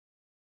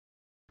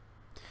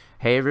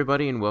Hey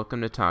everybody, and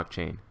welcome to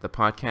TalkChain, the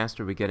podcast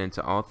where we get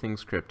into all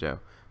things crypto.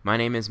 My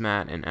name is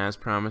Matt, and as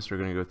promised, we're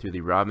going to go through the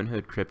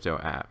Robinhood crypto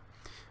app.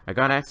 I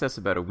got access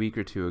about a week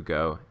or two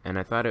ago, and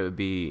I thought it would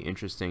be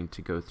interesting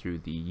to go through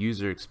the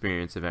user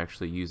experience of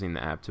actually using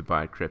the app to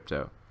buy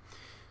crypto.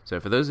 So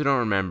for those who don't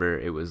remember,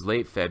 it was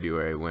late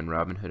February when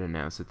Robinhood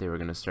announced that they were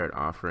going to start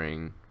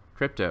offering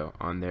crypto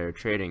on their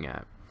trading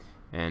app.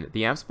 And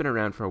the app's been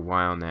around for a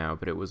while now,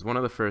 but it was one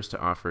of the first to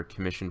offer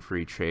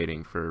commission-free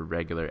trading for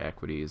regular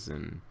equities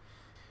and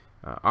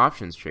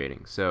options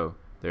trading. So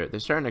they're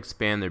starting to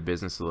expand their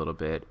business a little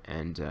bit,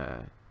 and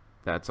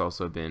that's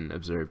also been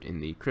observed in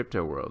the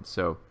crypto world.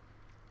 So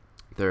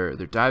they're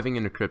diving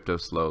into crypto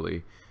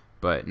slowly,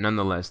 but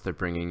nonetheless they're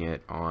bringing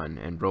it on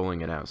and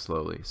rolling it out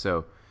slowly.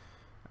 So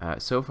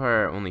so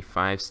far only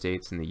 5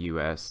 states in the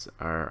US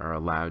are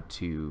allowed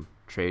to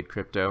trade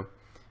crypto,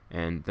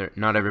 and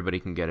not everybody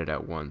can get it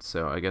at once.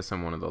 So I guess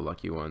I'm one of the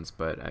lucky ones,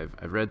 but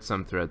I've read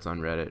some threads on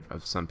Reddit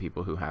of some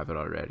people who have it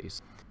already.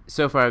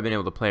 So far I've been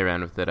able to play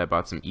around with it. I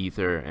bought some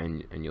Ether,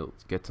 and you'll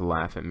get to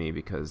laugh at me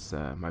because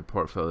my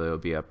portfolio will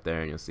be up there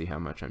and you'll see how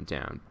much I'm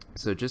down.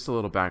 So just a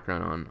little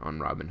background on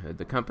Robinhood.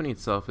 The company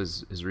itself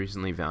is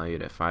recently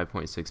valued at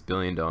 $5.6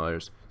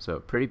 billion, so a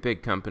pretty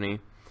big company.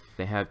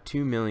 They have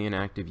 2 million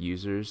active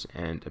users,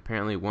 and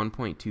apparently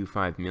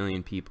 1.25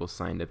 million people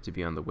signed up to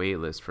be on the wait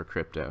list for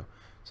crypto.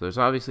 So there's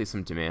obviously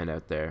some demand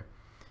out there,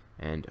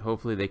 and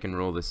hopefully they can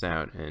roll this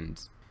out, and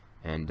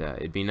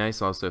it'd be nice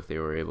also if they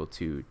were able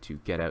to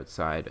get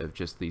outside of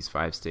just these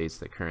 5 states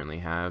that currently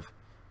have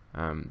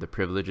the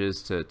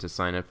privileges to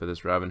sign up for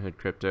this Robinhood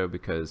crypto,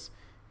 because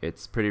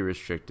it's pretty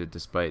restricted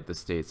despite the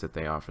states that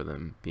they offer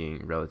them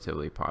being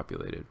relatively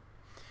populated.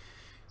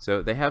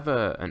 So they have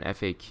an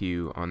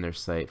FAQ on their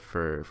site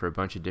for a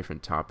bunch of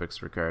different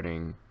topics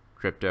regarding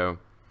crypto.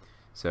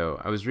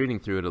 So I was reading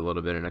through it a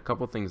little bit, and a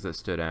couple things that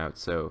stood out.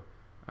 So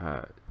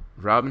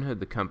Robinhood,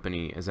 the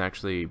company, is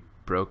actually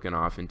broken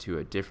off into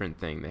a different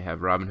thing. They have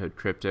Robinhood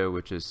Crypto,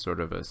 which is sort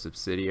of a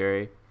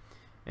subsidiary,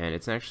 and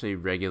it's actually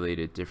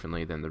regulated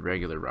differently than the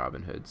regular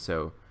Robinhood.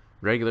 So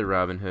regular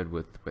Robinhood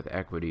with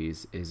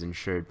equities is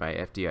insured by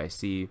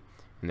FDIC,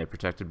 and they're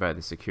protected by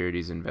the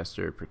Securities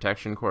Investor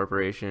Protection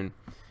Corporation.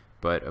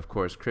 But of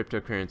course,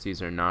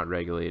 cryptocurrencies are not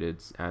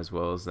regulated as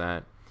well as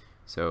that.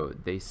 So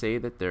they say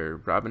that their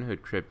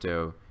Robinhood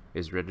Crypto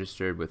is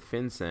registered with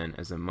FinCEN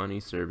as a money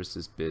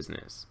services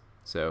business.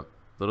 So a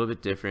little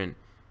bit different,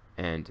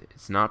 and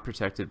it's not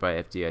protected by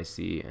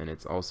FDIC, and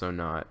it's also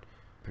not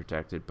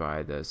protected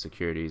by the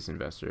Securities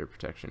Investor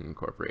Protection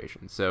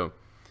Corporation. So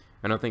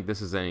I don't think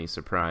this is any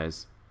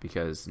surprise,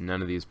 because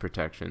none of these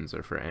protections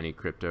are for any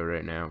crypto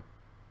right now.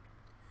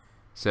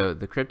 So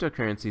the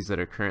cryptocurrencies that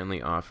are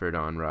currently offered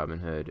on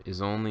Robinhood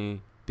is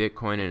only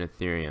Bitcoin and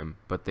Ethereum,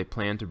 but they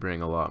plan to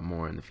bring a lot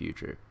more in the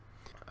future.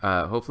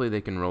 Hopefully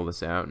they can roll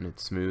this out and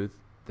it's smooth.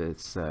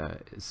 This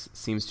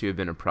seems to have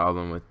been a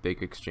problem with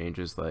big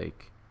exchanges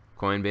like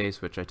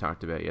Coinbase, which I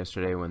talked about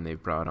yesterday, when they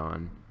brought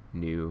on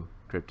new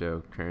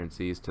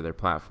cryptocurrencies to their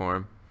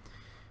platform.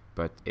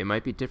 But it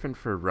might be different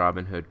for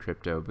Robinhood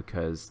Crypto,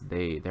 because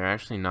they're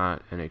actually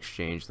not an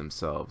exchange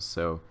themselves.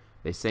 So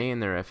they say in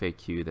their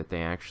FAQ that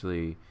they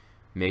actually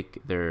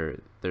make their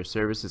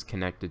services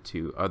connected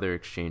to other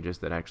exchanges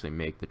that actually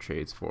make the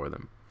trades for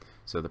them.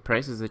 So the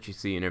prices that you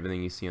see and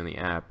everything you see on the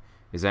app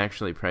is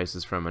actually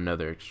prices from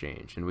another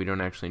exchange, and we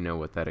don't actually know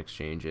what that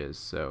exchange is.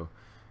 So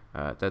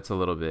that's a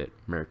little bit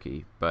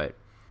murky, but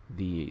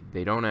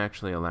they don't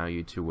actually allow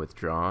you to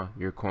withdraw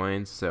your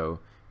coins. So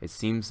it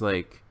seems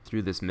like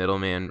through this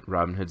middleman,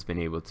 Robinhood's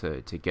been able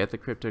to get the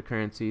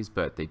cryptocurrencies,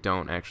 but they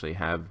don't actually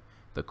have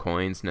the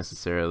coins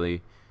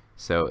necessarily.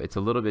 So it's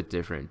a little bit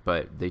different,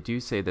 but they do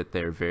say that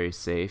they're very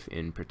safe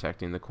in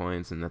protecting the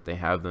coins, and that they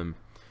have them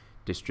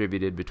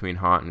distributed between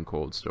hot and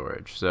cold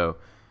storage. So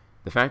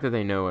the fact that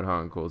they know what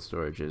hot and cold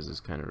storage is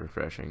kind of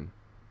refreshing.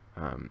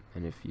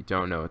 And if you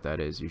don't know what that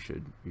is, you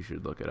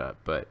should look it up.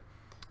 But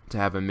to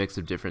have a mix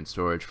of different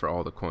storage for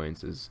all the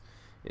coins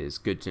is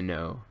good to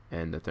know,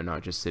 and that they're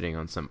not just sitting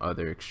on some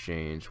other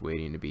exchange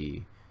waiting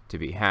to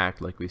be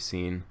hacked, like we've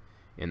seen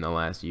in the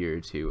last year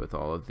or two with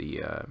all of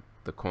the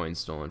coins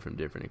stolen from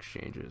different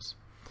exchanges.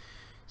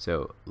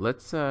 So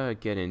let's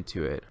get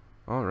into it.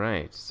 All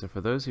right. So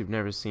for those who've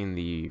never seen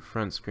the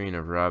front screen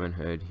of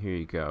Robinhood, here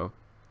you go.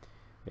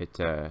 It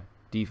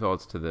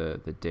defaults to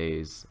the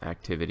day's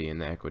activity in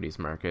the equities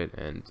market,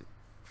 and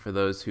for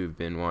those who've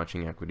been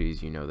watching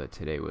equities, you know that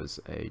today was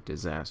a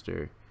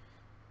disaster.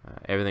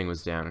 Everything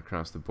was down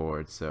across the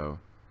board, so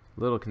a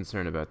little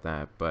concerned about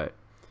that. But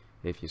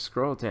if you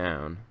scroll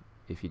down,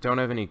 if you don't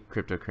have any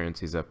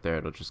cryptocurrencies up there,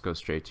 it'll just go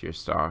straight to your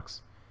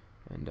stocks.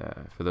 And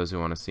for those who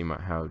want to see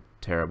how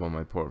terrible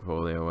my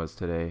portfolio was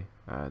today,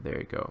 there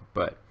you go.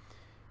 But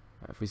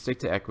if we stick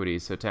to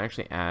equities, so to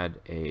actually add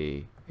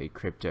a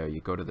crypto,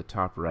 you go to the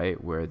top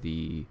right where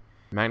the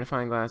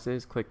magnifying glass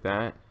is, click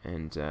that,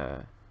 and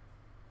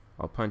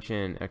I'll punch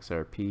in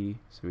XRP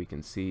so we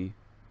can see.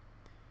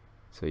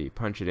 So you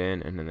punch it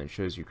in, and then it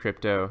shows you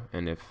crypto,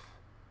 and if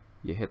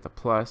you hit the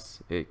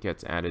plus, it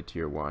gets added to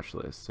your watch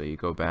list. So you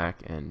go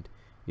back and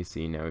you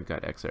see now we've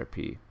got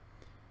XRP.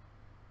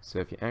 So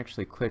if you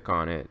actually click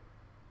on it,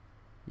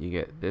 you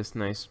get this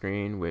nice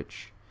screen,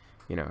 which,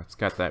 you know, it's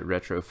got that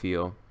retro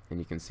feel, and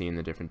you can see in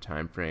the different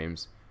time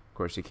frames. Of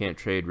course, you can't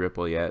trade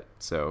Ripple yet,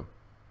 so,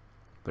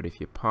 but if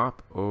you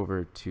pop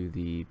over to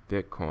the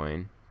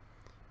Bitcoin,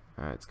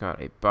 it's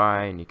got a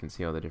buy, and you can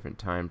see all the different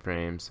time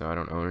frames. So I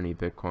don't own any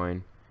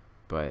Bitcoin,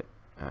 but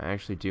I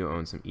actually do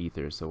own some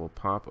Ether, so we'll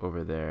pop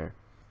over there.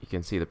 You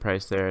can see the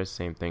price there,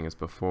 same thing as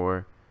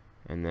before,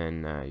 and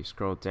then you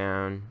scroll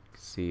down, you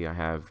can see I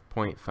have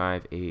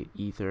 0.58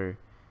 Ether,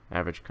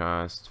 average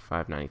cost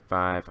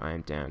 $5.95.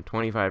 I'm down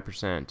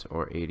 25%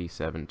 or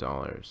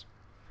 $87.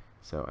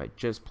 So I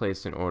just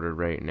placed an order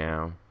right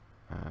now.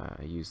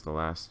 I used the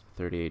last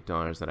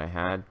 $38 that I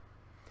had,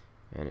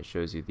 and it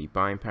shows you the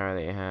buying power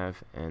that you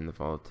have and the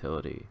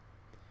volatility.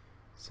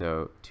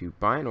 So to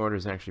buy an order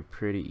is actually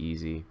pretty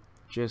easy.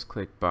 Just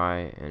click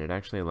buy, and it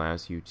actually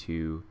allows you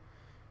to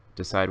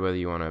decide whether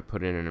you want to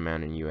put in an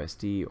amount in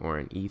USD or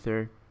in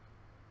Ether.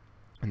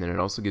 And then it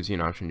also gives you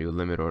an option to do a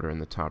limit order in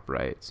the top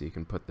right, so you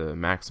can put the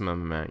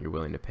maximum amount you're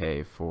willing to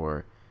pay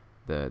for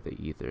the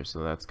Ether.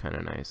 So that's kind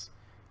of nice.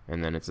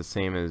 And then it's the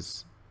same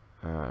as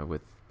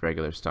with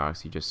regular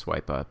stocks. You just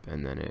swipe up,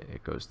 and then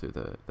it goes through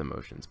the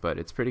motions. But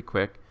it's pretty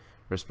quick,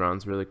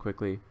 responds really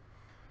quickly.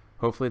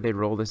 Hopefully they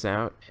roll this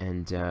out,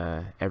 and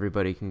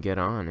everybody can get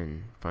on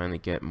and finally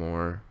get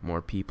more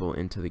people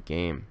into the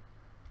game.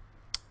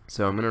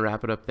 So I'm gonna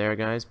wrap it up there,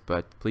 guys.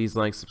 But please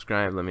like,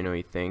 subscribe. Let me know what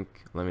you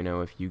think. Let me know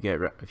if you got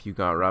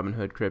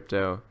Robinhood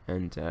crypto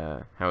and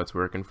how it's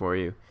working for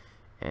you.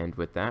 And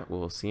with that,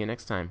 we'll see you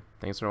next time.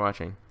 Thanks for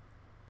watching.